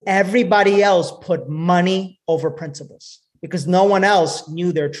Everybody else put money over principles because no one else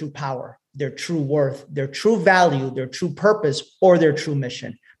knew their true power, their true worth, their true value, their true purpose, or their true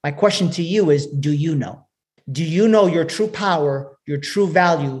mission. My question to you is, do you know? Do you know your true power, your true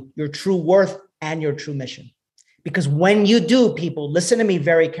value, your true worth, and your true mission? Because when you do, people, listen to me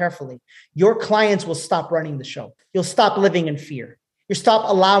very carefully, your clients will stop running the show. You'll stop living in fear. You'll stop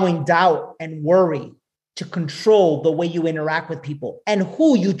allowing doubt and worry to control the way you interact with people and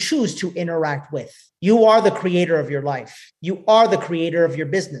who you choose to interact with. You are the creator of your life. You are the creator of your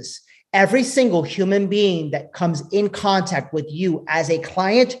business. Every single human being that comes in contact with you as a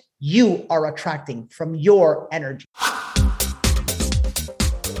client, you are attracting from your energy.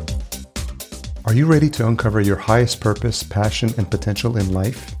 Are you ready to uncover your highest purpose, passion, and potential in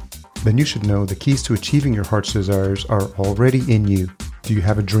life? Then you should know the keys to achieving your heart's desires are already in you. Do you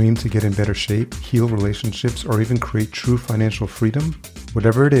have a dream to get in better shape, heal relationships, or even create true financial freedom?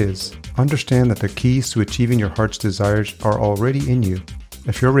 Whatever it is, understand that the keys to achieving your heart's desires are already in you.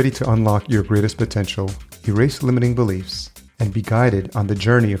 If you're ready to unlock your greatest potential, erase limiting beliefs, and be guided on the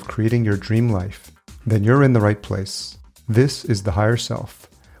journey of creating your dream life, then you're in the right place. This is The Higher Self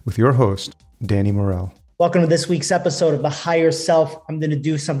with your host, Danny Morel. Welcome to this week's episode of The Higher Self. I'm going to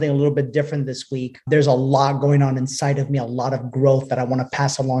do something a little bit different this week. There's a lot going on inside of me, a lot of growth that I want to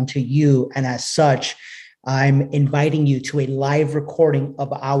pass along to you. And as such, I'm inviting you to a live recording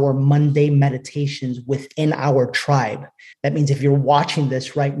of our Monday meditations within our tribe. That means if you're watching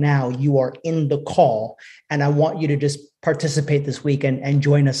this right now, you are in the call. And I want you to just participate this week and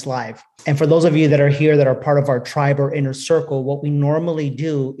join us live. And for those of you that are here that are part of our tribe or inner circle, what we normally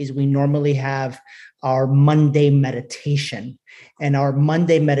do is we normally have our Monday meditation. And our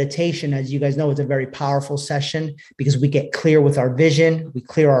Monday meditation, as you guys know, it's a very powerful session because we get clear with our vision, we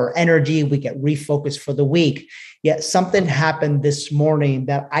clear our energy, we get refocused for the week. Yet something happened this morning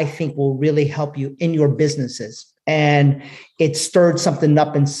that I think will really help you in your businesses. And it stirred something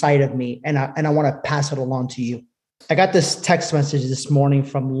up inside of me. And I want to pass it along to you. I got this text message this morning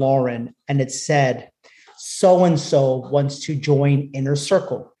from Lauren, and it said, so-and-so wants to join Inner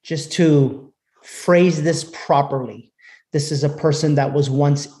Circle. Just to phrase this properly, this is a person that was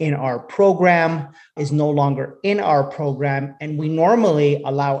once in our program, is no longer in our program, and we normally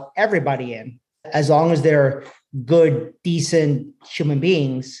allow everybody in as long as they're good, decent human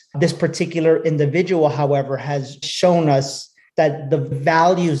beings. This particular individual, however, has shown us that the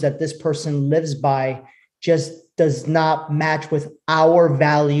values that this person lives by just does not match with our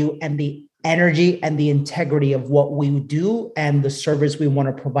value and the energy and the integrity of what we do and the service we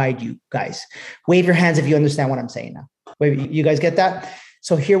want to provide you guys. Wave your hands if you understand what I'm saying now. Wait, you guys get that?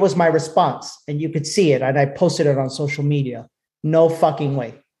 So here was my response, and you could see it, and I posted it on social media. No fucking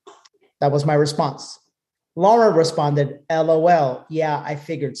way. That was my response. Laura responded, LOL, yeah, I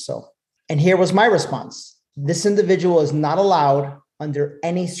figured so. And here was my response. This individual is not allowed under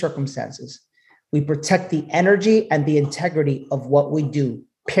any circumstances. We protect the energy and the integrity of what we do,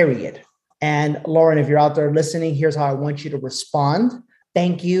 period. And Lauren, if you're out there listening, here's how I want you to respond.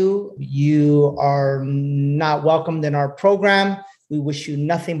 Thank you. You are not welcomed in our program. We wish you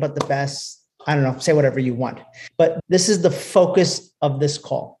nothing but the best. I don't know, say whatever you want. But this is the focus of this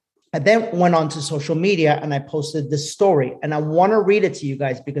call. I then went on to social media and I posted this story. And I want to read it to you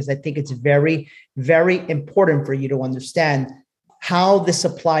guys because I think it's very, very important for you to understand how this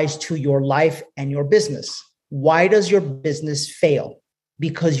applies to your life and your business. Why does your business fail?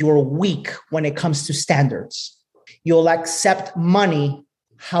 Because you're weak when it comes to standards. You'll accept money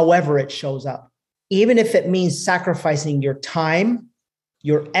however it shows up, even if it means sacrificing your time,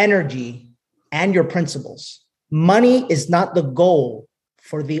 your energy, and your principles. Money is not the goal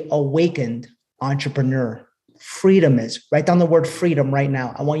for the awakened entrepreneur. Freedom is. Write down the word freedom right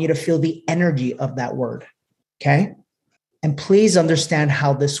now. I want you to feel the energy of that word, okay? And please understand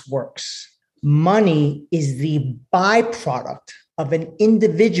how this works. Money is the byproduct of an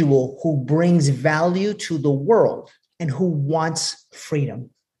individual who brings value to the world and who wants freedom.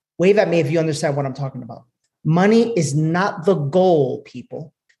 Wave at me if you understand what I'm talking about. Money is not the goal,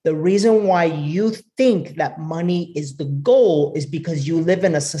 people. The reason why you think that money is the goal is because you live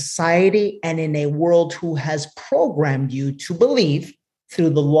in a society and in a world who has programmed you to believe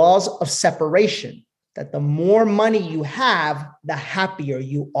through the laws of separation that the more money you have, the happier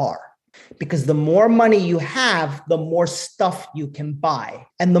you are. Because the more money you have, the more stuff you can buy.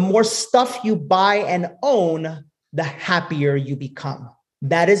 And the more stuff you buy and own, the happier you become.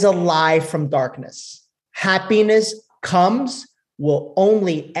 That is a lie from darkness. Happiness will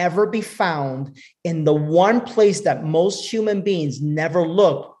only ever be found in the one place that most human beings never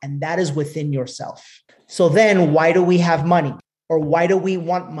look, and that is within yourself. So then why do we have money? or why do we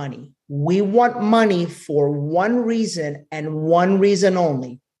want money? We want money for one reason and one reason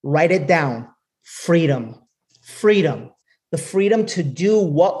only. Write it down. Freedom. Freedom. The freedom to do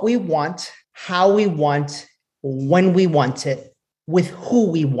what we want, how we want, when we want it, with who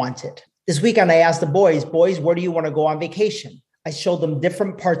we want it. This weekend, I asked the boys, where do you want to go on vacation? I showed them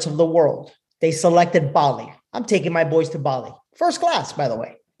different parts of the world. They selected Bali. I'm taking my boys to Bali. First class, by the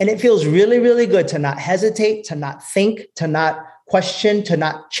way. And it feels really, really good to not hesitate, to not think, to not question, to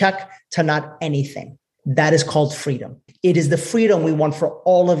not check, to not anything. That is called freedom. It is the freedom we want for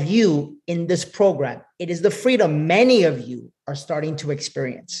all of you in this program. It is the freedom many of you are starting to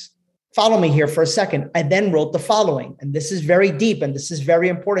experience. Follow me here for a second. I then wrote the following, and this is very deep, and this is very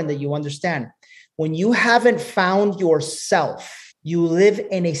important that you understand. When you haven't found yourself, you live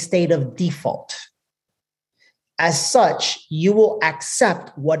in a state of default. As such, you will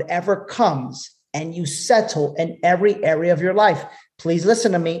accept whatever comes and you settle in every area of your life. Please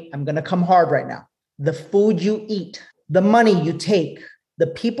listen to me. I'm going to come hard right now. The food you eat, the money you take, the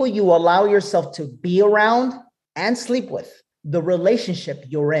people you allow yourself to be around and sleep with, the relationship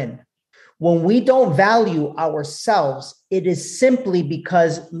you're in. When we don't value ourselves, it is simply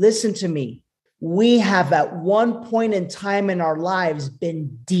because, listen to me, we have at one point in time in our lives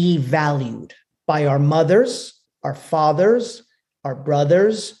been devalued by our mothers, our fathers, our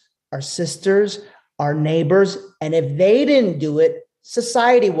brothers, our sisters, our neighbors. And if they didn't do it,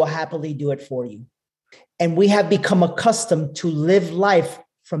 society will happily do it for you. And we have become accustomed to live life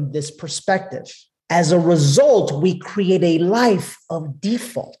from this perspective. As a result, we create a life of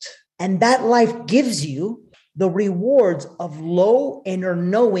default. And that life gives you the rewards of low inner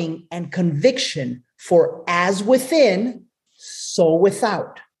knowing and conviction for as within, so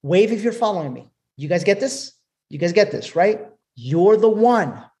without. Wave if you're following me. You guys get this? You guys get this, right? You're the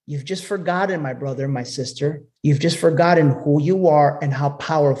one. You've just forgotten, my brother, my sister. You've just forgotten who you are and how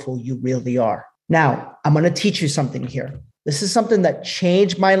powerful you really are. Now, I'm going to teach you something here. This is something that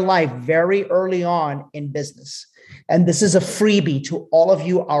changed my life very early on in business. And this is a freebie to all of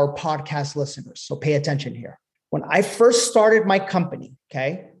you, our podcast listeners. So pay attention here. When I first started my company,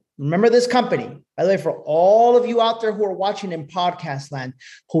 okay, remember this company. By the way, for all of you out there who are watching in podcast land,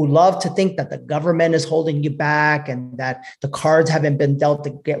 who love to think that the government is holding you back and that the cards haven't been dealt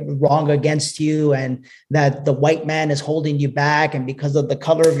to get wrong against you and that the white man is holding you back and because of the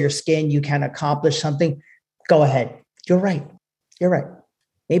color of your skin, you can't accomplish something, go ahead. You're right. You're right.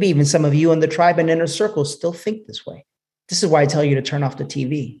 Maybe even some of you in the tribe and inner circle still think this way. This is why I tell you to turn off the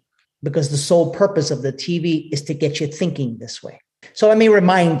TV, because the sole purpose of the TV is to get you thinking this way. So let me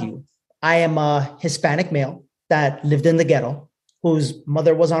remind you, I am a Hispanic male that lived in the ghetto, whose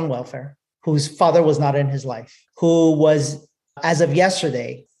mother was on welfare, whose father was not in his life, who was, as of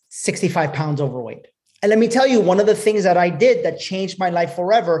yesterday, 65 pounds overweight. And let me tell you, one of the things that I did that changed my life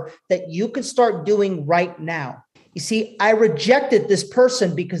forever that you can start doing right now. You see, I rejected this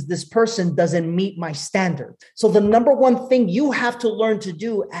person because this person doesn't meet my standard. So the number one thing you have to learn to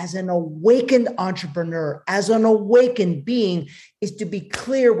do as an awakened entrepreneur, as an awakened being, is to be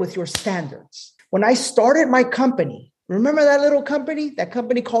clear with your standards. When I started my company, remember that little company, that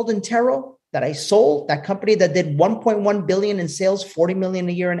company called Intero that I sold, that company that did 1.1 billion in sales, 40 million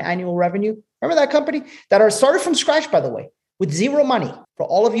a year in annual revenue? Remember that company that I started from scratch, by the way, with zero money for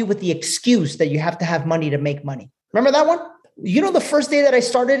all of you with the excuse that you have to have money to make money. Remember that one? You know, the first day that I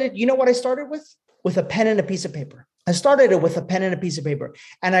started it, you know what I started with? With a pen and a piece of paper. I started it with a pen and a piece of paper.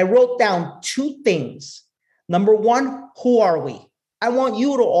 And I wrote down two things. Number one, who are we? I want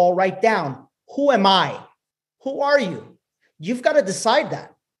you to all write down, who am I? Who are you? You've got to decide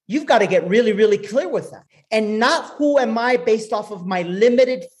that. You've got to get really, really clear with that. And not who am I based off of my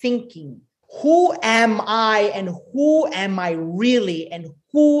limited thinking. Who am I and who am I really and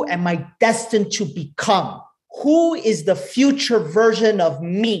who am I destined to become? Who is the future version of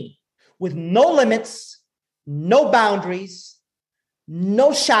me with no limits, no boundaries,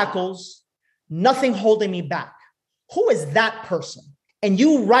 no shackles, nothing holding me back? Who is that person? And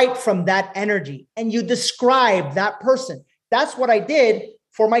you write from that energy and you describe that person. That's what I did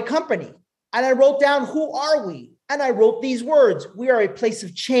for my company. And I wrote down, who are we? And I wrote these words. We are a place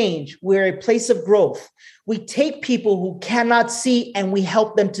of change. We're a place of growth. We take people who cannot see and we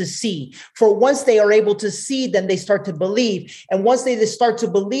help them to see. For once they are able to see, then they start to believe. And once they start to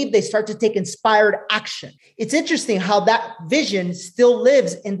believe, they start to take inspired action. It's interesting how that vision still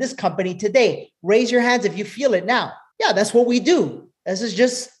lives in this company today. Raise your hands if you feel it now. Yeah, that's what we do. This is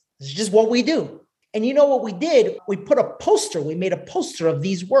just what we do. And you know what we did? We put a poster. We made a poster of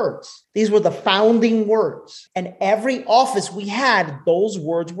these words. These were the founding words. And every office we had, those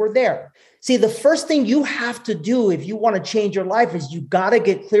words were there. See, the first thing you have to do if you want to change your life is you got to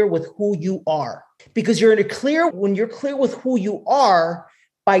get clear with who you are. Because when you're clear with who you are,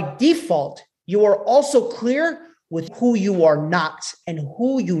 by default, you are also clear with who you are not and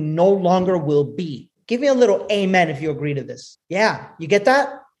who you no longer will be. Give me a little amen if you agree to this. Yeah, you get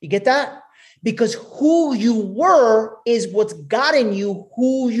that? You get that? Because who you were is what's gotten you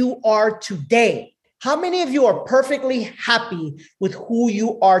who you are today. How many of you are perfectly happy with who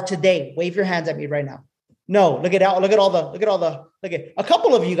you are today? Wave your hands at me right now. No, look at a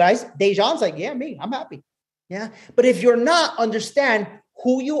couple of you guys. Dejan's like, yeah, me, I'm happy. Yeah. But if you're not, understand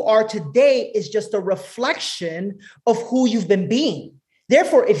who you are today is just a reflection of who you've been being.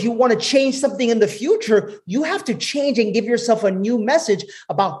 Therefore, if you want to change something in the future, you have to change and give yourself a new message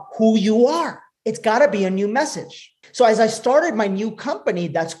about who you are. It's got to be a new message. So as I started my new company,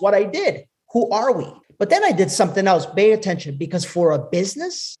 that's what I did. Who are we? But then I did something else. Pay attention, because for a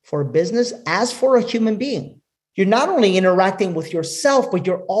business, as for a human being, you're not only interacting with yourself, but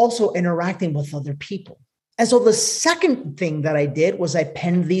you're also interacting with other people. And so the second thing that I did was I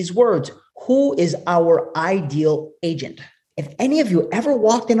penned these words. Who is our ideal agent? If any of you ever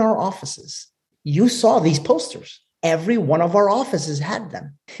walked in our offices, you saw these posters. Every one of our offices had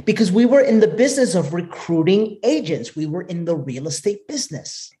them because we were in the business of recruiting agents. We were in the real estate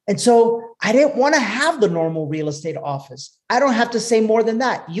business. And so I didn't want to have the normal real estate office. I don't have to say more than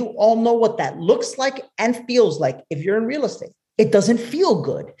that. You all know what that looks like and feels like if you're in real estate. It doesn't feel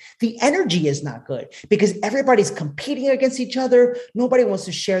good. The energy is not good because everybody's competing against each other. Nobody wants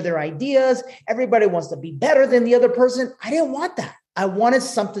to share their ideas. Everybody wants to be better than the other person. I didn't want that. I wanted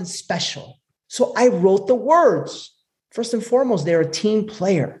something special. So I wrote the words. First and foremost, they're a team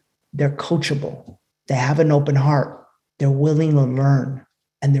player. They're coachable. They have an open heart. They're willing to learn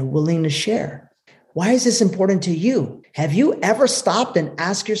and they're willing to share. Why is this important to you? Have you ever stopped and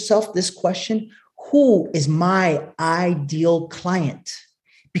asked yourself this question? Who is my ideal client?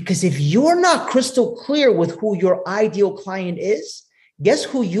 Because if you're not crystal clear with who your ideal client is, guess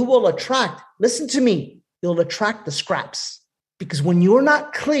who you will attract? Listen to me. You'll attract the scraps. Because when you're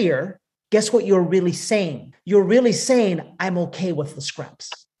not clear, guess what you're really saying? You're really saying, I'm okay with the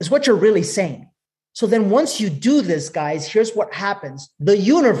scraps. Is what you're really saying. So then once you do this, guys, here's what happens. The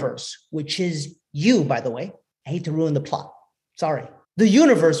universe, which is you, by the way, I hate to ruin the plot. Sorry. The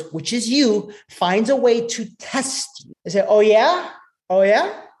universe, which is you, finds a way to test you. They say, oh yeah? Oh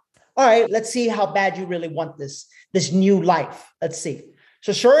yeah? All right, let's see how bad you really want this new life. Let's see.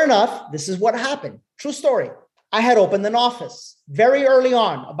 So sure enough, this is what happened. True story. I had opened an office very early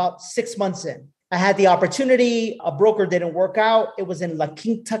on, about 6 months in. I had the opportunity. A broker didn't work out. It was in La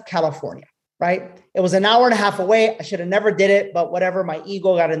Quinta, California, right? It was an hour and a half away. I should have never did it, but whatever, my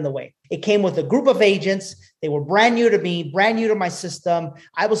ego got in the way. It came with a group of agents. They were brand new to me, brand new to my system.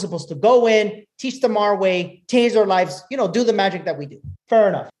 I was supposed to go in, teach them our way, change their lives, do the magic that we do. Fair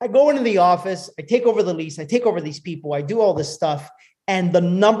enough. I go into the office. I take over the lease. I take over these people. I do all this stuff. And the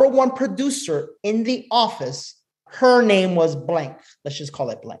number one producer in the office, her name was blank. Let's just call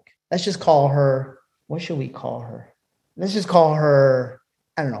it blank. Let's just call her, what should we call her? Let's just call her,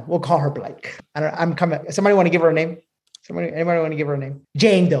 I don't know. We'll call her blank. I'm coming. Somebody want to give her a name? Anybody want to give her a name?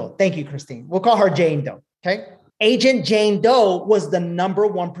 Jane Doe. Thank you, Christine. We'll call her Jane Doe. Okay. Agent Jane Doe was the number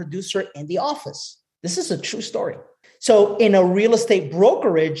one producer in the office. This is a true story. So in a real estate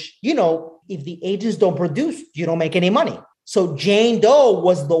brokerage, if the agents don't produce, you don't make any money. So Jane Doe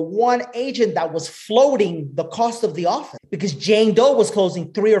was the one agent that was floating the cost of the office because Jane Doe was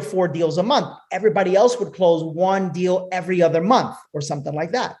closing 3 or 4 deals a month. Everybody else would close 1 deal every other month or something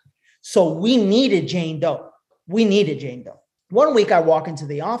like that. So we needed Jane Doe. One week I walk into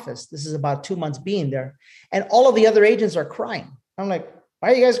the office. This is about 2 months being there. And all of the other agents are crying. I'm like,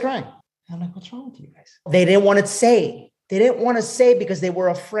 why are you guys crying? I'm like, what's wrong with you guys? They didn't want to say. They didn't want to say because they were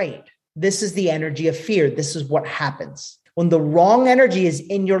afraid. This is the energy of fear. This is what happens. When the wrong energy is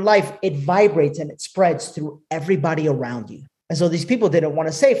in your life, it vibrates and it spreads through everybody around you. And so these people didn't want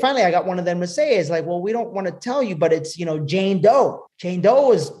to say. Finally, I got one of them to say, is like, well, we don't want to tell you, but it's, Jane Doe. Jane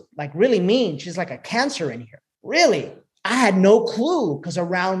Doe is like really mean. She's like a cancer in here. Really? I had no clue because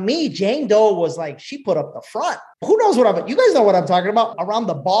around me, Jane Doe was like, she put up the front. Who knows you guys know what I'm talking about. Around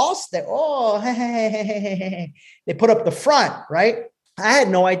the boss, they put up the front, right? I had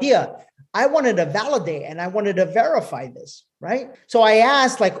no idea. I wanted to validate and I wanted to verify this, right? So I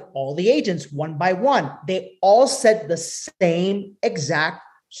asked like all the agents one by one. They all said the same exact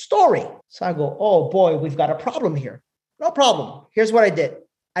story. So I go, oh boy, we've got a problem here. No problem. Here's what I did.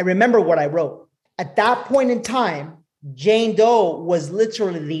 I remember what I wrote. At that point in time, Jane Doe was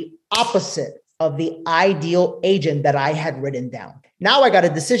literally the opposite of the ideal agent that I had written down. Now I got a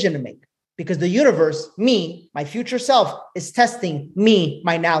decision to make. because the universe, me, my future self, is testing me,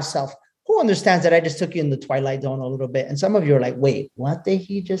 my now self. Who understands that I just took you in the twilight zone a little bit? And some of you are like, wait, what did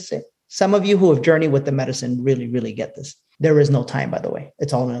he just say? Some of you who have journeyed with the medicine really, really get this. There is no time, by the way.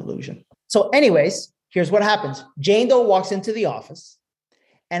 It's all an illusion. So anyways, here's what happens. Jane Doe walks into the office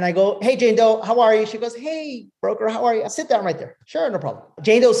and I go, hey, Jane Doe, how are you? She goes, hey, broker, how are you? I sit down right there. Sure, no problem.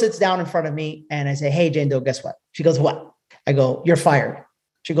 Jane Doe sits down in front of me and I say, hey, Jane Doe, guess what? She goes, what? I go, you're fired.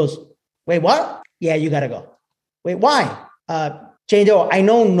 She goes, wait, what? Yeah, you got to go. Wait, why? Jane Doe, I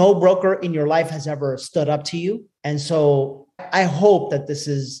know no broker in your life has ever stood up to you. And so I hope that this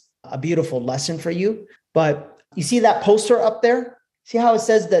is a beautiful lesson for you. But you see that poster up there? See how it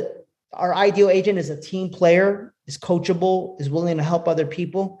says that our ideal agent is a team player, is coachable, is willing to help other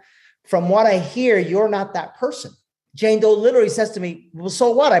people? From what I hear, you're not that person. Jane Doe literally says to me, well,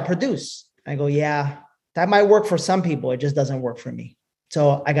 so what? I produce. I go, yeah, that might work for some people. It just doesn't work for me.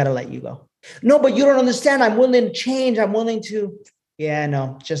 So I got to let you go. No, but you don't understand. I'm willing to change. I'm willing to. Yeah,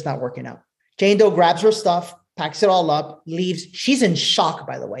 no, it's just not working out. Jane Doe grabs her stuff, packs it all up, leaves. She's in shock,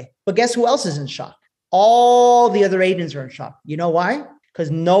 by the way. But guess who else is in shock? All the other agents are in shock. You know why? Because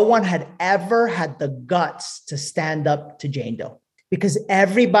no one had ever had the guts to stand up to Jane Doe. Because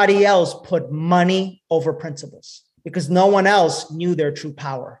everybody else put money over principles. Because no one else knew their true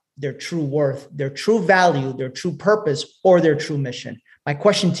power, their true worth, their true value, their true purpose, or their true mission. My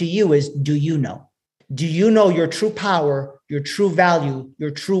question to you is, do you know? Do you know your true power, your true value,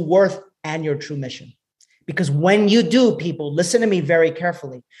 your true worth, and your true mission? Because when you do, people, listen to me very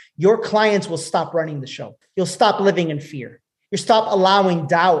carefully. Your clients will stop running the show. You'll stop living in fear. You stop allowing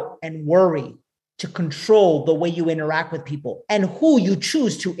doubt and worry to control the way you interact with people and who you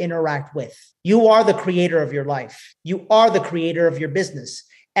choose to interact with. You are the creator of your life. You are the creator of your business.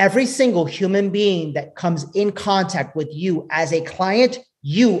 Every single human being that comes in contact with you as a client,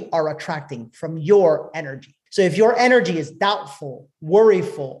 you are attracting from your energy. So if your energy is doubtful,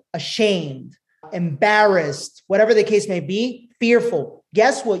 worryful, ashamed, embarrassed, whatever the case may be, fearful,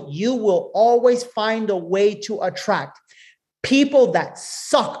 guess what? You will always find a way to attract people that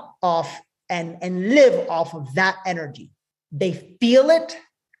suck off and live off of that energy. They feel it,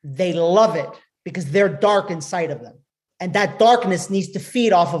 they love it because they're dark inside of them. And that darkness needs to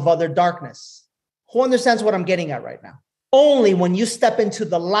feed off of other darkness. Who understands what I'm getting at right now? Only when you step into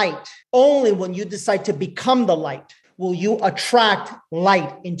the light, only when you decide to become the light, will you attract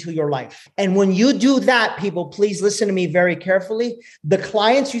light into your life. And when you do that, people, please listen to me very carefully. The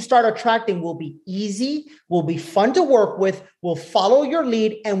clients you start attracting will be easy, will be fun to work with, will follow your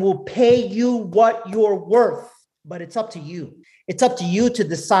lead, and will pay you what you're worth. But it's up to you. It's up to you to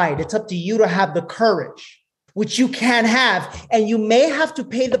decide. It's up to you to have the courage, which you can have. And you may have to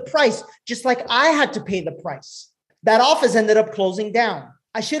pay the price, just like I had to pay the price. That office ended up closing down.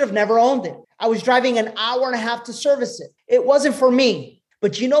 I should have never owned it. I was driving an hour and a half to service it. It wasn't for me.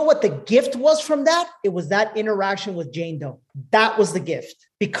 But you know what the gift was from that? It was that interaction with Jane Doe. That was the gift.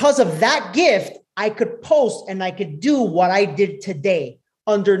 Because of that gift, I could post and I could do what I did today.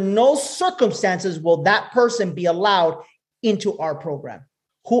 Under no circumstances will that person be allowed into our program.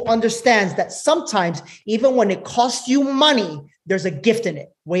 Who understands that sometimes, even when it costs you money, there's a gift in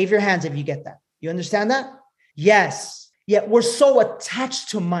it. Wave your hands if you get that. You understand that? Yes. Yet we're so attached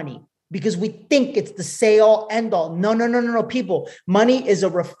to money because we think it's the say all end all. No, people. Money is a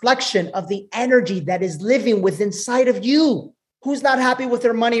reflection of the energy that is living within inside of you. Who's not happy with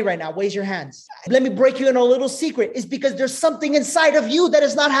their money right now? Raise your hands. Let me break you in a little secret. It's because there's something inside of you that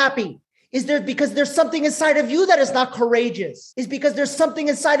is not happy. Is there because there's something inside of you that is not courageous? Is because there's something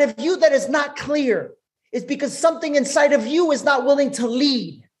inside of you that is not clear? It's because something inside of you is not willing to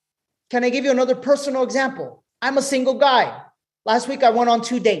lead. Can I give you another personal example? I'm a single guy. Last week, I went on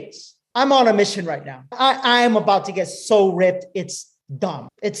 2 dates. I'm on a mission right now. I am about to get so ripped. It's dumb.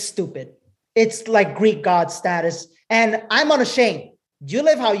 It's stupid. It's like Greek god status. And I'm unashamed. You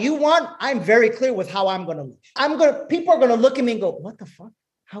live how you want. I'm very clear with how I'm going to live. People are going to look at me and go, what the fuck?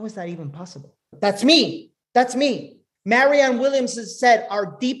 How is that even possible? That's me. That's me. Marianne Williamson said,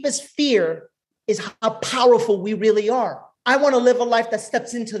 our deepest fear is how powerful we really are. I want to live a life that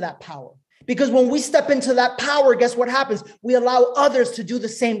steps into that power. Because when we step into that power, guess what happens? We allow others to do the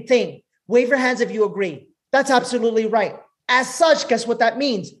same thing. Wave your hands if you agree. That's absolutely right. As such, guess what that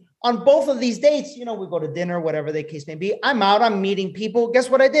means? On both of these dates, we go to dinner, whatever the case may be. I'm out, I'm meeting people. Guess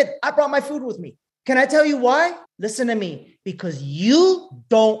what I did? I brought my food with me. Can I tell you why? Listen to me. Because you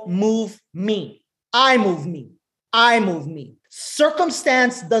don't move me. I move me. I move me.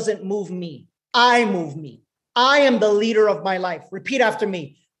 Circumstance doesn't move me. I move me. I am the leader of my life. Repeat after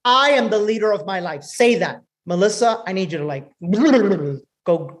me. I am the leader of my life. Say that. Melissa, I need you to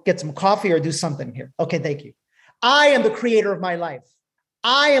Go get some coffee or do something here. Okay, thank you. I am the creator of my life.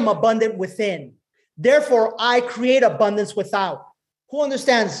 I am abundant within. Therefore, I create abundance without. Who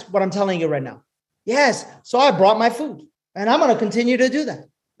understands what I'm telling you right now? Yes. So I brought my food and I'm going to continue to do that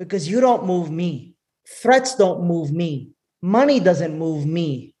because you don't move me. Threats don't move me. Money doesn't move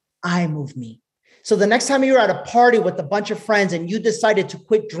me. I move me. So the next time you're at a party with a bunch of friends and you decided to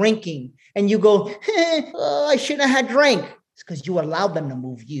quit drinking and you go, I shouldn't have had drink. It's because you allowed them to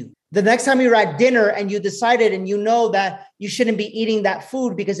move you. The next time you're at dinner and you decided and you know that you shouldn't be eating that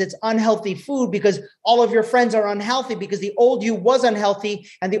food because it's unhealthy food, because all of your friends are unhealthy, because the old you was unhealthy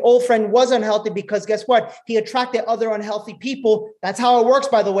and the old friend was unhealthy because guess what? He attracted other unhealthy people. That's how it works,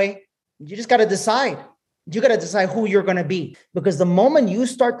 by the way. You just got to decide. You got to decide who you're going to be, because the moment you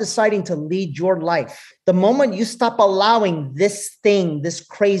start deciding to lead your life, the moment you stop allowing this thing, this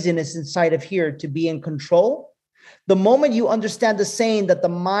craziness inside of here to be in control, the moment you understand the saying that the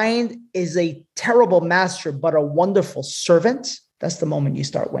mind is a terrible master, but a wonderful servant, that's the moment you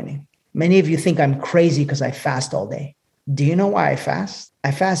start winning. Many of you think I'm crazy because I fast all day. Do you know why I fast?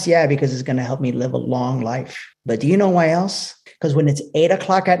 I fast, yeah, because it's going to help me live a long life. But do you know why else? Because when it's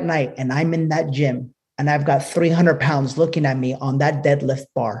 8:00 at night and I'm in that gym and I've got 300 pounds looking at me on that deadlift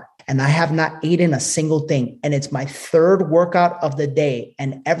bar, and I have not eaten a single thing, and it's my third workout of the day,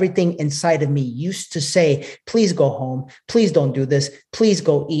 and everything inside of me used to say, please go home, please don't do this, please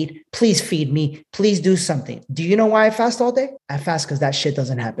go eat, please feed me, please do something. Do you know why I fast all day? I fast because that shit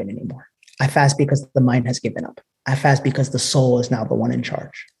doesn't happen anymore. I fast because the mind has given up. I fast because the soul is now the one in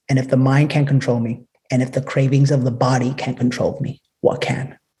charge. And if the mind can't control me, and if the cravings of the body can't control me, what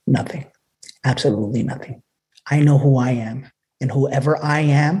can? Nothing. Absolutely nothing. I know who I am, and whoever I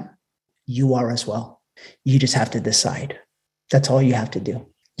am, you are as well. You just have to decide. That's all you have to do.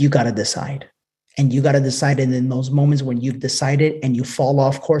 You got to decide. And you got to decide. And in those moments when you've decided and you fall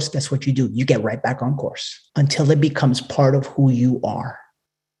off course, guess what you do? You get right back on course until it becomes part of who you are.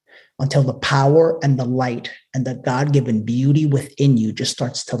 Until the power and the light and the God-given beauty within you just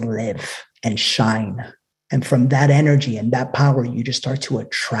starts to live and shine. And from that energy and that power, you just start to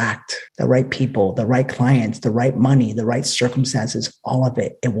attract the right people, the right clients, the right money, the right circumstances, all of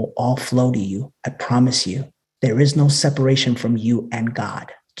it. It will all flow to you. I promise you. There is no separation from you and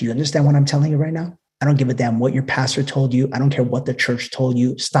God. Do you understand what I'm telling you right now? I don't give a damn what your pastor told you. I don't care what the church told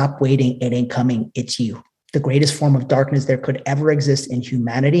you. Stop waiting. It ain't coming. It's you. The greatest form of darkness there could ever exist in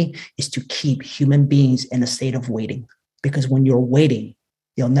humanity is to keep human beings in a state of waiting. Because when you're waiting,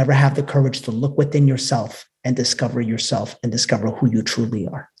 you'll never have the courage to look within yourself and discover yourself and discover who you truly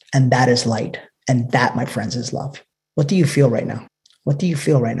are. And that is light. And that, my friends, is love. What do you feel right now? What do you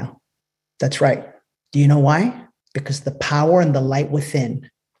feel right now? That's right. Do you know why? Because the power and the light within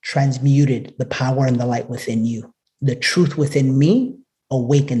transmuted the power and the light within you. The truth within me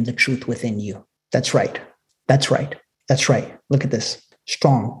awakened the truth within you. That's right. That's right. That's right. Look at this.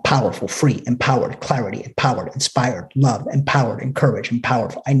 Strong, powerful, free, empowered, clarity, empowered, inspired, love, empowered, encouraged, and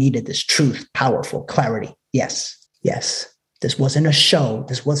powerful. I needed this truth, powerful, clarity. Yes, yes. This wasn't a show.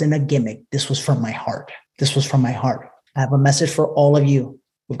 This wasn't a gimmick. This was from my heart. This was from my heart. I have a message for all of you.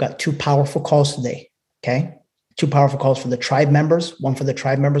 We've got 2 powerful calls today, okay? 2 powerful calls for the tribe members, one for the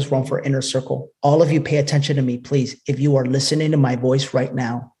tribe members, one for inner circle. All of you pay attention to me, please. If you are listening to my voice right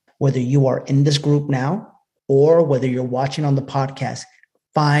now, whether you are in this group now or whether you're watching on the podcast,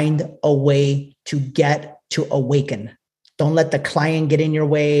 find a way to get to awaken. Don't let the client get in your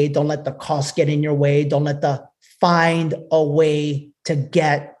way. Don't let the cost get in your way. Don't let the find a way to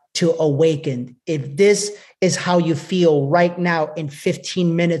get to awaken. If this is how you feel right now in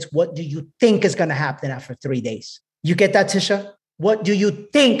 15 minutes, what do you think is going to happen after 3 days? You get that, Tisha? What do you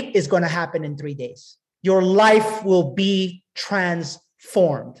think is going to happen in 3 days? Your life will be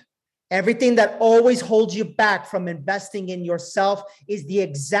transformed. Everything that always holds you back from investing in yourself is the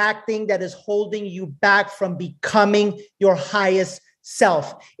exact thing that is holding you back from becoming your highest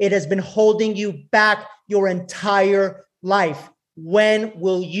self. It has been holding you back your entire life. When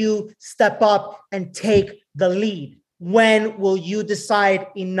will you step up and take the lead? When will you decide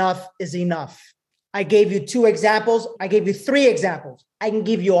enough is enough? I gave you 2 examples. I gave you 3 examples. I can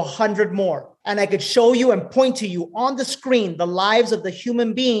give you 100 more. And I could show you and point to you on the screen the lives of the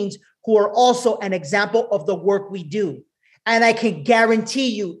human beings who are also an example of the work we do. And I can guarantee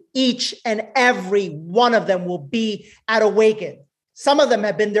you each and every one of them will be at Awaken. Some of them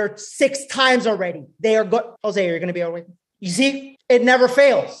have been there 6 times already. They are good. Jose, you're going to be at Awaken. You see, it never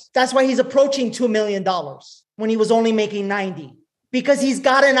fails. That's why he's approaching $2 million when he was only making 90, because he's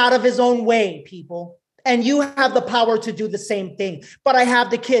gotten out of his own way, people. And you have the power to do the same thing. But I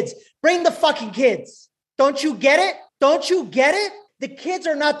have the kids. Bring the fucking kids. Don't you get it? Don't you get it? The kids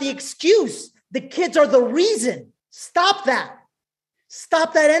are not the excuse. The kids are the reason. Stop that.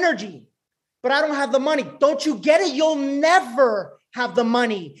 Stop that energy. But I don't have the money. Don't you get it? You'll never have the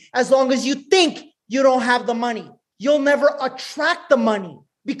money as long as you think you don't have the money. You'll never attract the money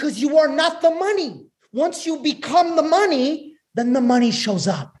because you are not the money. Once you become the money, then the money shows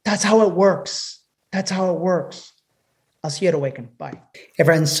up. That's how it works. That's how it works. I'll see you at Awaken. Bye. Hey,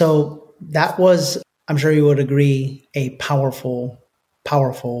 friends. So that was, I'm sure you would agree, a powerful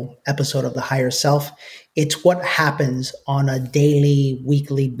episode of The Higher Self. It's what happens on a daily,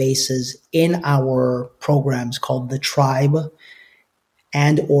 weekly basis in our programs called the Tribe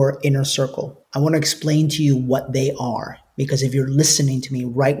and or Inner Circle. I want to explain to you what they are, because if you're listening to me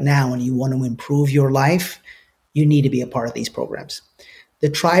right now and you want to improve your life, you need to be a part of these programs. The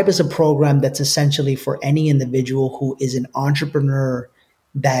Tribe is a program that's essentially for any individual who is an entrepreneur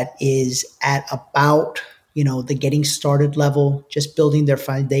that is at about, the getting started level, just building their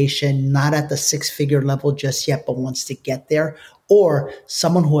foundation, not at the 6-figure level just yet, but wants to get there, or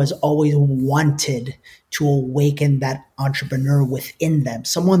someone who has always wanted to awaken that entrepreneur within them,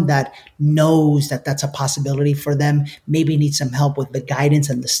 someone that knows that that's a possibility for them, maybe needs some help with the guidance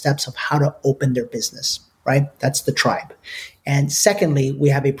and the steps of how to open their business, right? That's the Tribe. And secondly, we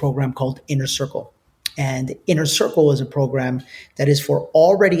have a program called Inner Circle. And Inner Circle is a program that is for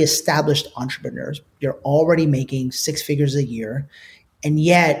already established entrepreneurs. You're already making 6 figures a year, and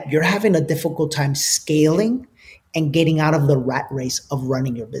yet you're having a difficult time scaling and getting out of the rat race of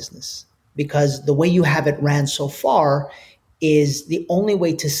running your business. Because the way you have it ran so far is the only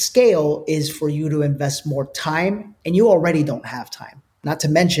way to scale is for you to invest more time, and you already don't have time. Not to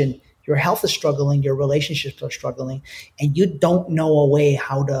mention your health is struggling, your relationships are struggling, and you don't know a way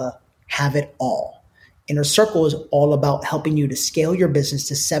how to have it all. Inner Circle is all about helping you to scale your business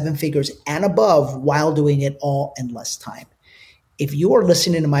to 7 figures and above while doing it all in less time. If you are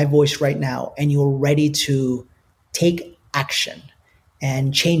listening to my voice right now and you're ready to take action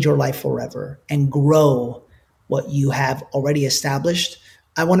and change your life forever and grow what you have already established,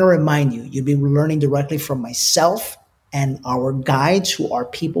 I want to remind you, you'll be learning directly from myself and our guides who are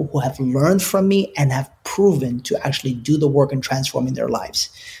people who have learned from me and have proven to actually do the work in transforming their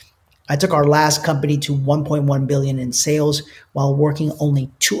lives. I took our last company to 1.1 billion in sales while working only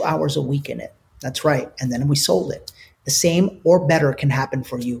 2 hours a week in it. That's right. And then we sold it. The same or better can happen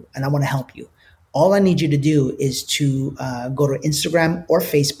for you. And I want to help you. All I need you to do is to go to Instagram or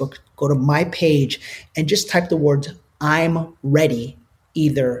Facebook, go to my page and just type the words I'm ready,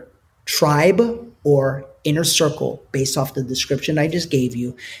 either Tribe or Inner Circle, based off the description I just gave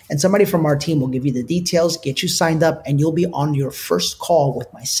you. And somebody from our team will give you the details, get you signed up, and you'll be on your first call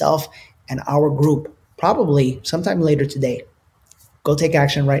with myself and our group, probably sometime later today. Go take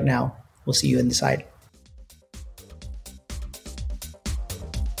action right now. We'll see you inside.